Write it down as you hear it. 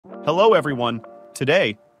Hello everyone!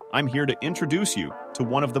 Today, I'm here to introduce you to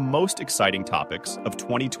one of the most exciting topics of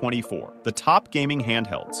 2024, the top gaming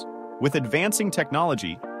handhelds. With advancing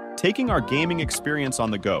technology, taking our gaming experience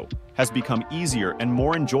on the go has become easier and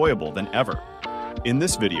more enjoyable than ever. In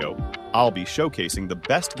this video, I'll be showcasing the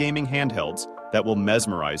best gaming handhelds that will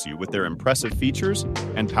mesmerize you with their impressive features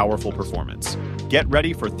and powerful performance. Get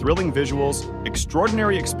ready for thrilling visuals,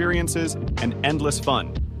 extraordinary experiences, and endless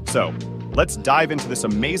fun. So, let's dive into this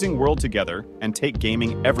amazing world together and take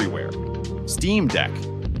gaming everywhere. Steam Deck.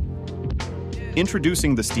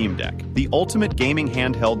 Introducing the Steam Deck, the ultimate gaming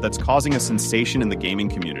handheld that's causing a sensation in the gaming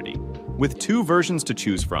community. With two versions to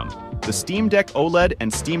choose from, the Steam Deck OLED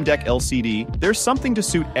and Steam Deck LCD, there's something to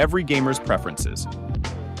suit every gamer's preferences.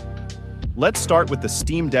 Let's start with the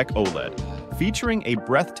Steam Deck OLED. Featuring a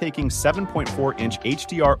breathtaking 7.4-inch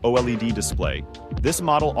HDR OLED display, this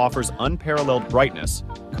model offers unparalleled brightness,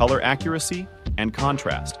 color accuracy, and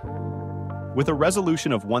contrast. With a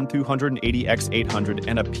resolution of 1280x800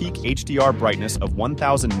 and a peak HDR brightness of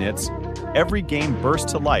 1000 nits, every game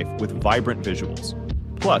bursts to life with vibrant visuals.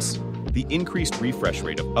 Plus, the increased refresh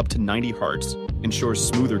rate of up to 90 Hz ensures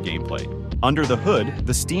smoother gameplay. Under the hood,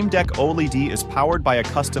 the Steam Deck OLED is powered by a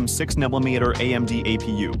custom 6nm AMD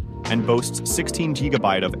APU and boasts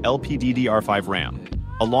 16GB of LPDDR5 RAM,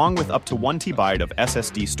 along with up to 1TB of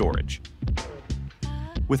SSD storage.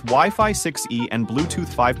 With Wi-Fi 6E and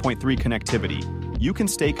Bluetooth 5.3 connectivity, you can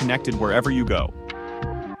stay connected wherever you go.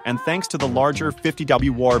 And thanks to the larger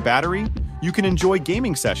 50Wh battery, you can enjoy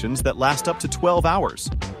gaming sessions that last up to 12 hours.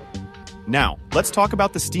 Now, let's talk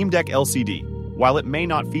about the Steam Deck LCD. While it may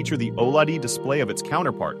not feature the OLED display of its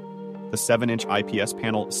counterpart, the 7-inch IPS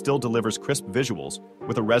panel still delivers crisp visuals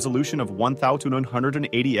with a resolution of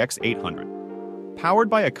 1280x800. Powered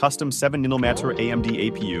by a custom 7nm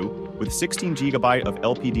AMD APU with 16GB of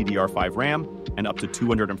LPDDR5 RAM and up to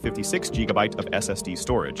 256GB of SSD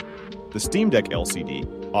storage, the Steam Deck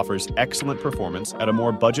LCD offers excellent performance at a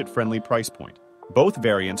more budget-friendly price point. Both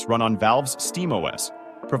variants run on Valve's SteamOS,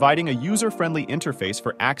 providing a user-friendly interface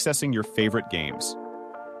for accessing your favorite games.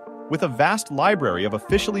 With a vast library of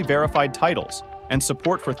officially verified titles and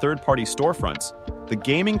support for third-party storefronts, the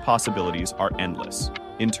gaming possibilities are endless.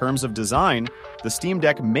 In terms of design, the Steam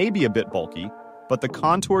Deck may be a bit bulky, but the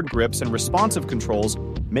contoured grips and responsive controls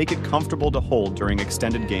make it comfortable to hold during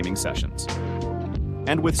extended gaming sessions.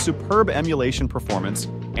 And with superb emulation performance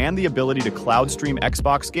and the ability to cloud stream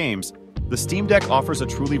Xbox games, the Steam Deck offers a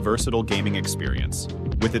truly versatile gaming experience.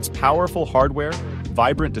 With its powerful hardware,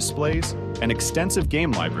 vibrant displays, and extensive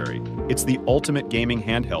game library, it's the ultimate gaming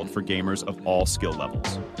handheld for gamers of all skill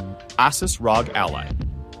levels. Asus ROG Ally.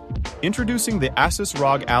 Introducing the Asus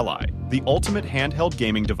ROG Ally, the ultimate handheld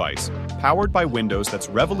gaming device, powered by Windows that's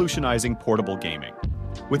revolutionizing portable gaming.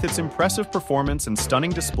 With its impressive performance and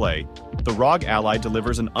stunning display, the ROG Ally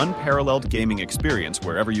delivers an unparalleled gaming experience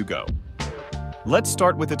wherever you go. Let's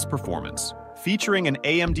start with its performance. Featuring an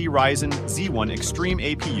AMD Ryzen Z1 Extreme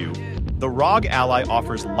APU, the ROG Ally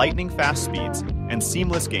offers lightning-fast speeds and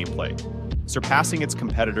seamless gameplay, surpassing its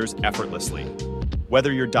competitors effortlessly.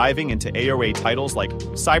 Whether you're diving into AOA titles like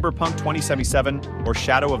Cyberpunk 2077 or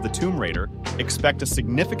Shadow of the Tomb Raider, expect a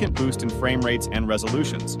significant boost in frame rates and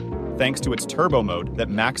resolutions, thanks to its turbo mode that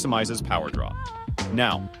maximizes power draw.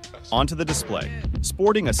 Now, onto the display.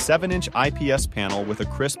 Sporting a 7-inch IPS panel with a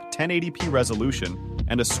crisp 1080p resolution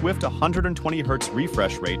and a swift 120Hz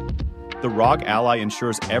refresh rate, the ROG Ally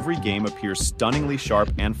ensures every game appears stunningly sharp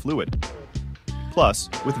and fluid. Plus,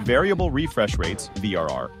 with variable refresh rates,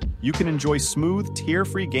 VRR, you can enjoy smooth,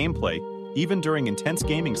 tear-free gameplay even during intense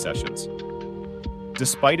gaming sessions.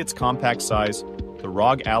 Despite its compact size, the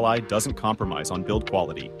ROG Ally doesn't compromise on build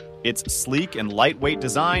quality. Its sleek and lightweight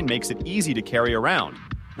design makes it easy to carry around,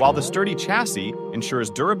 while the sturdy chassis ensures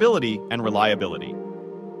durability and reliability.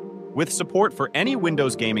 With support for any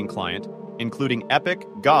Windows gaming client, including Epic,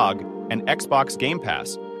 GOG, and Xbox Game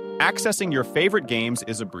Pass, accessing your favorite games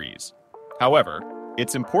is a breeze. However,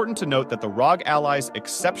 it's important to note that the ROG Ally's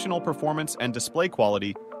exceptional performance and display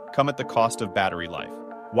quality come at the cost of battery life.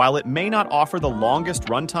 While it may not offer the longest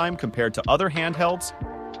runtime compared to other handhelds,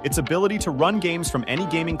 its ability to run games from any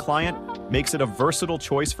gaming client makes it a versatile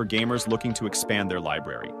choice for gamers looking to expand their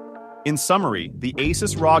library. In summary, the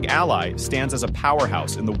Asus ROG Ally stands as a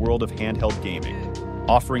powerhouse in the world of handheld gaming,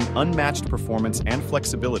 offering unmatched performance and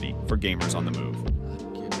flexibility for gamers on the move.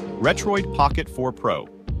 Retroid Pocket 4 Pro.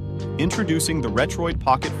 Introducing the Retroid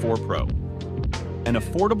Pocket 4 Pro, an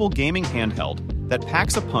affordable gaming handheld that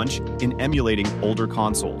packs a punch in emulating older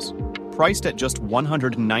consoles. Priced at just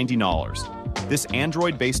 $190, this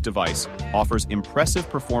Android-based device offers impressive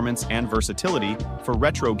performance and versatility for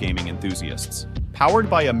retro gaming enthusiasts.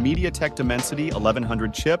 Powered by a MediaTek Dimensity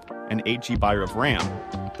 1100 chip and 8 GB of RAM,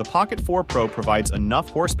 the Pocket 4 Pro provides enough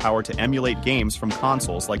horsepower to emulate games from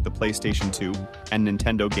consoles like the PlayStation 2 and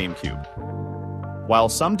Nintendo GameCube. While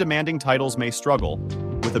some demanding titles may struggle,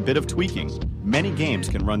 with a bit of tweaking, many games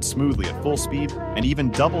can run smoothly at full speed and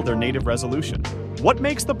even double their native resolution. What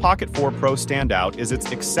makes the Pocket 4 Pro stand out is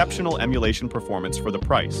its exceptional emulation performance for the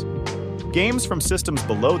price. Games from systems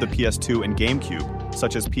below the PS2 and GameCube,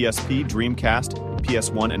 such as PSP, Dreamcast,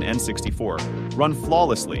 PS1, and N64, run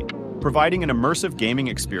flawlessly, providing an immersive gaming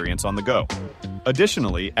experience on the go.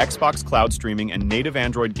 Additionally, Xbox Cloud streaming and native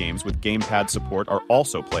Android games with gamepad support are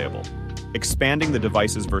also playable, expanding the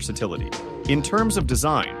device's versatility. In terms of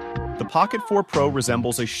design, the Pocket 4 Pro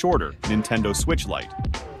resembles a shorter Nintendo Switch Lite,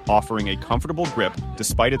 offering a comfortable grip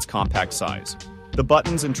despite its compact size. The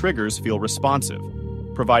buttons and triggers feel responsive,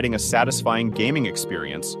 providing a satisfying gaming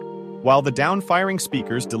experience, while the down-firing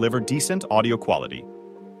speakers deliver decent audio quality.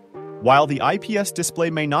 While the IPS display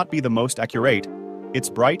may not be the most accurate, it's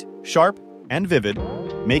bright, sharp, and vivid,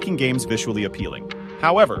 making games visually appealing.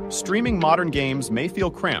 However, streaming modern games may feel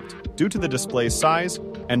cramped due to the display's size,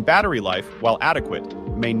 and battery life, while adequate,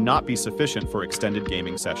 may not be sufficient for extended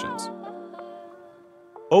gaming sessions.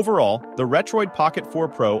 Overall, the Retroid Pocket 4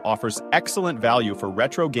 Pro offers excellent value for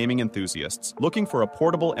retro gaming enthusiasts looking for a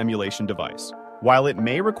portable emulation device. While it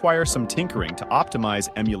may require some tinkering to optimize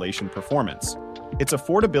emulation performance, its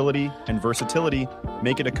affordability and versatility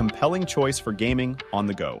make it a compelling choice for gaming on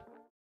the go.